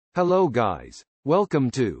Hello guys.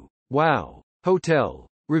 Welcome to Wow Hotel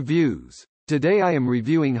Reviews. Today I am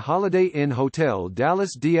reviewing Holiday Inn Hotel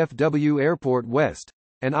Dallas DFW Airport West,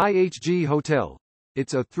 an IHG hotel.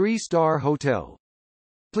 It's a 3-star hotel.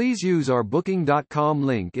 Please use our booking.com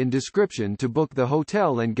link in description to book the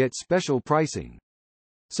hotel and get special pricing.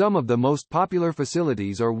 Some of the most popular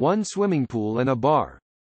facilities are one swimming pool and a bar.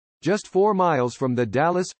 Just 4 miles from the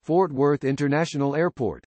Dallas-Fort Worth International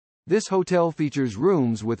Airport. This hotel features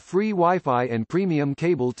rooms with free Wi-Fi and premium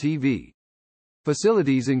cable TV.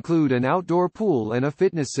 Facilities include an outdoor pool and a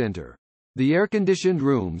fitness center. The air-conditioned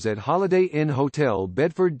rooms at Holiday Inn Hotel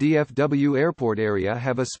Bedford DFW Airport area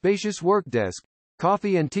have a spacious work desk,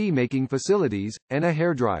 coffee and tea making facilities, and a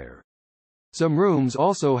hairdryer. Some rooms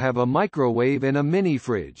also have a microwave and a mini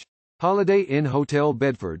fridge. Holiday Inn Hotel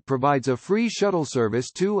Bedford provides a free shuttle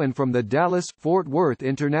service to and from the Dallas-Fort Worth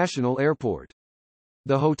International Airport.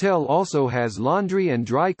 The hotel also has laundry and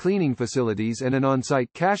dry cleaning facilities and an on-site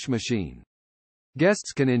cash machine.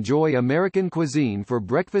 Guests can enjoy American cuisine for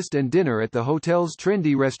breakfast and dinner at the hotel's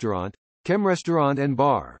trendy restaurant, Kem'Restaurant and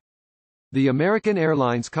Bar. The American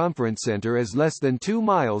Airlines Conference Center is less than 2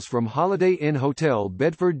 miles from Holiday Inn Hotel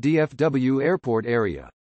Bedford DFW Airport area.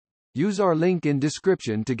 Use our link in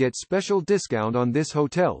description to get special discount on this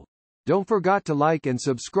hotel. Don't forget to like and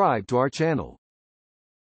subscribe to our channel.